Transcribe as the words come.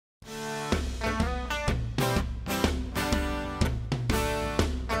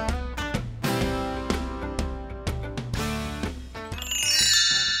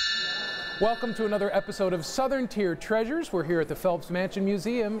Welcome to another episode of Southern Tier Treasures. We're here at the Phelps Mansion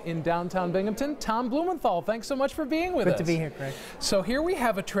Museum in downtown Binghamton. Tom Blumenthal, thanks so much for being with us. Good to be here, Craig. So here we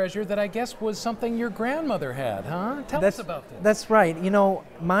have a treasure that I guess was something your grandmother had, huh? Tell us about this. That's right. You know,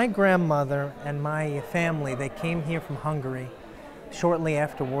 my grandmother and my family, they came here from Hungary shortly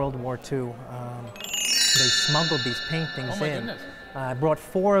after World War II. They smuggled these paintings in. Goodness. I brought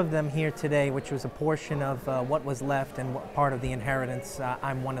 4 of them here today, which was a portion of what was left and part of the inheritance.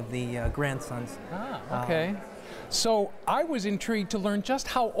 I'm one of the grandsons. Ah, okay. So I was intrigued to learn just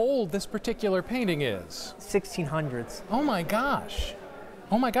how old this particular painting is. 1600's. Oh my gosh.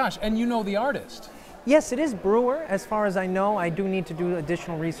 Oh my gosh. And you know the artist? Yes, it is Brewer, as far as I know. I do need to do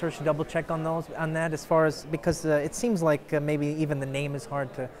additional research to double check on that as far as, because it seems like maybe even the name is hard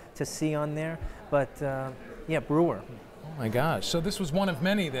to see on there. But yeah, Brewer. Oh my gosh. So this was one of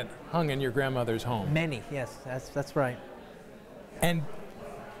many that hung in your grandmother's home? Many, yes, that's right. And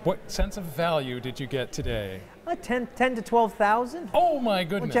what sense of value did you get today? 10 to 12,000. Oh my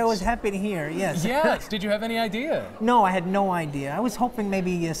goodness. Which I was happy to hear, yes. Yes. Did you have any idea? No, I had no idea. I was hoping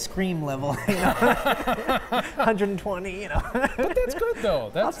maybe a Scream level, you know, 120, you know. But that's good though.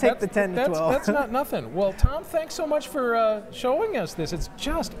 I'll take the 10 to 12. That's not nothing. Well, Tom, thanks so much for showing us this. It's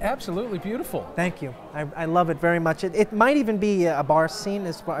just absolutely beautiful. Thank you. I love it very much. It might even be a bar scene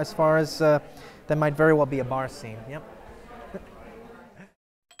as far as, that might very well be a bar scene, yep.